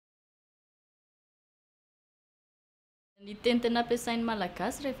Ny teny tena ampiasain'ny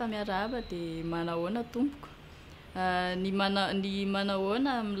malagasy rehefa miarahaba dia manahoana tompoko. Ny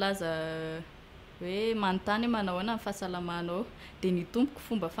manahoana milaza hoe manontany hoe manahoana ny fahasalamanao, dia ny tompoko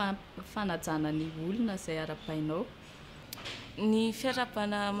fomba fanajana ny olona izay arapainao. Ny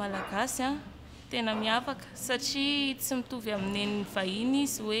fiarabana malagasy tena miavaka satria tsy mitovy amin'ny vahiny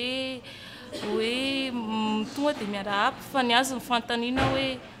izy hoe tonga dia miarahaba, fa ny azy ny fanontaniana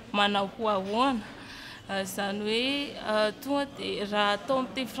hoe manao ahoana. Zany hoe tonga dia raha atao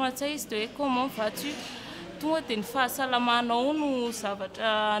amin'ny teny frantsay izy dia hoe comment vas-tu, tonga dia ny fahasalamanao no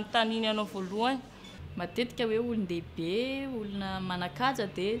zavatra anontaniany anao voalohany. Matetika hoe olon-dehibe, olona manan-kaja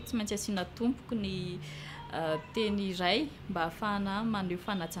dia tsy maintsy asiana tompoko ny teny iray mba ahafahana maneho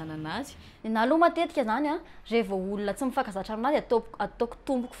fanajana anazy. Na aloha matetika zany rehefa olona tsy mifankazatra aminazy ataoko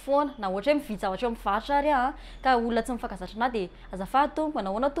tompoko foana, na ohatra hoe mividy zavatra eo mivarotra ary ka olona tsy mifankazatra aminazy dia azafady tompoko,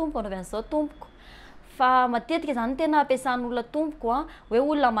 nahoana tompoko, anaovy an'izao tompoko. Fa matetika zany tena ampiasan'olona tompoko hoe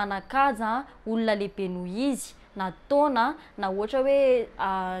olona manan-kaja, olona lehibe noho izy, na taona na ohatra hoe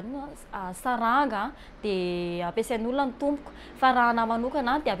saranga dia ampiasain'olona ny tompoko. Fa raha anahy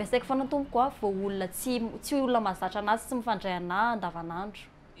manokana dia ampiasaiko foana ny tompoko vao olona tsy olona mahazatra anazy, tsy mifandray anahy andavanandro.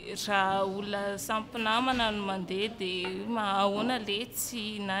 Raha olona sampinamana no mandeha dia ahoana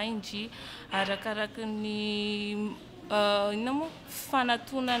letsy na indry arakaraky ny inona moa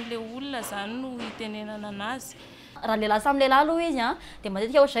fanantonan'ilay olona zany no hitenenana anazy. Raha lehilahy samy lehilahy aloha izy dia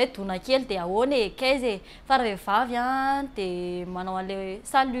matetika ohatra hoe dona kely dia ahoana kaiza fa raha vehivavy dia manao an'ilay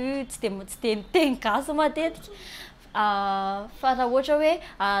salut, tsy dia miteny gasy matetika. Fa raha ohatra hoe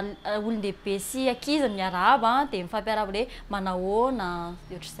olon-dehibe sy ankizy miarahaba dia mifampiarahaba hoe manahoana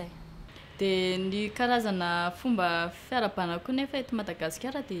ohatr'izay. Dia ny karazana fomba fiarabana koa nefa eto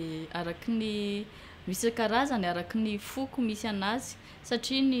Madagascar dia araky ny misy karazany araky ny foko misy anazy,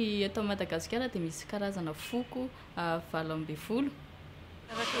 satria ny eto Madagascar dia misy karazana foko 12.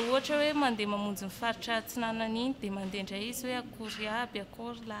 Ohatra hoe mandeha mamonjy ny faritra atsinanana iny dia mandeha indray izy hoe akory aby,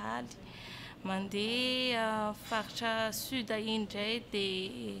 akory lahaly. Mandeha faritra sud iny indray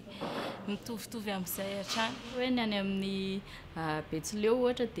dia mitovitovy amin'izay hatrany. Hoe ny any amin'ny Betsileo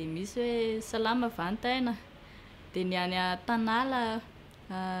ohatra dia misy hoe salama vantaina, dia ny any Tanala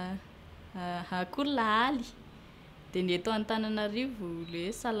akory lahaly, dia ny eto Antananarivo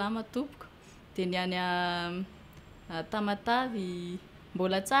le salama tompoko, dia ny any Tamatavy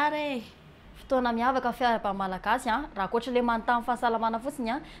mbola tsara e. Fotoana miavaka fiarabana malagasy raha ankoatran'ilay manontany fahasalamana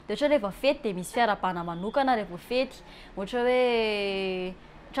fotsiny dia ohatra rehefa fety dia misy fiarabana manokana rehefa fety, ohatra hoe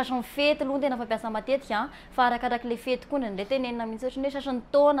tratran'ny fety aloha tena fampiasa matetika fa arakarak'ilay fety koa ndraindray tenenina mihitsy, ohatra hoe tratran'ny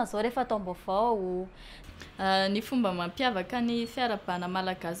taona zao rehefa taom-baovao. Ny fomba mampiavaka ny fiarabana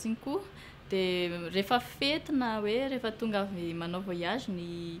malagasy iny koa dia rehefa fety na hoe rehefa tonga avy manao voyage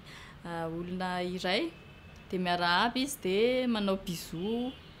ny olona iray dia miarahaba izy dia manao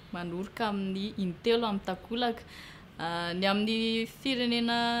bisou, manoroka amin'ny in-telo amin'ny takolaka. Ny amin'ny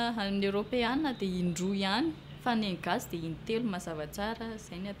firenena amin'ny Europeana dia in-droa ihany, fa ny gasy dia in-telo mazava tsara,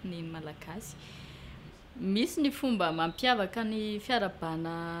 izay ny anton'ny malagasy. Misy ny fomba mampiavaka ny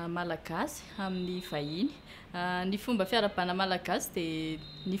fiarabana malagasy amin'ny vahiny. Ny fomba fiarabana malagasy dia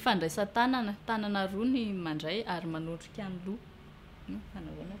ny fandraisan-tanana, tanana roa ny mandray ary manondrika ny loha.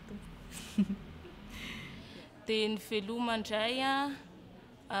 Fanahoana tompoko. Dia ny veloma indray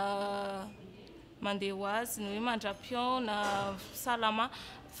mandeha ho azy ny hoe mandra-pion na salama,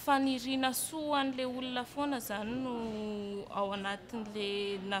 faniriana soa an'ilay olona foana zany no ao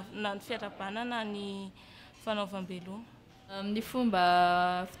anatin'ilay na ny fiarabana na ny fanaovam-beloma. Ny fomba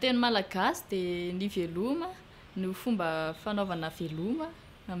fiteny malagasy dia ny veloma, ny fomba fanaovana veloma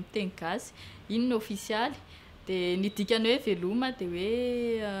amin'ny teny gasy, iny no ofisialy. Dia ny dikany hoe veloma dia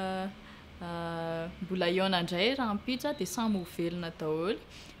hoe mbola ihaona indray raha ampitso dia samy ho velona daholo.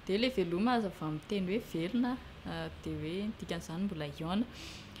 Dia ilay veloma azo avy amin'ny teny hoe velona dia hoe ny dikan'izany mbola ihaona.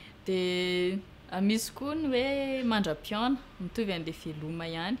 Dia misy koa ny hoe mandra-piona, mitovy an'ilay veloma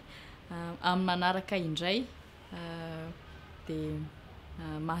ihany, amin'ny manaraka indray dia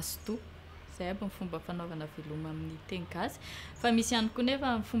masotoa. Izay aby ny fomba fanaovana veloma amin'ny teny gasy. Fa misy ihany koa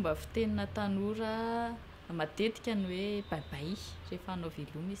nefa ny fomba fitenina tanora matetika ny hoe babay, rehefa hanao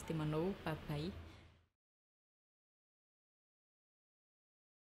veloma izy dia manao babay.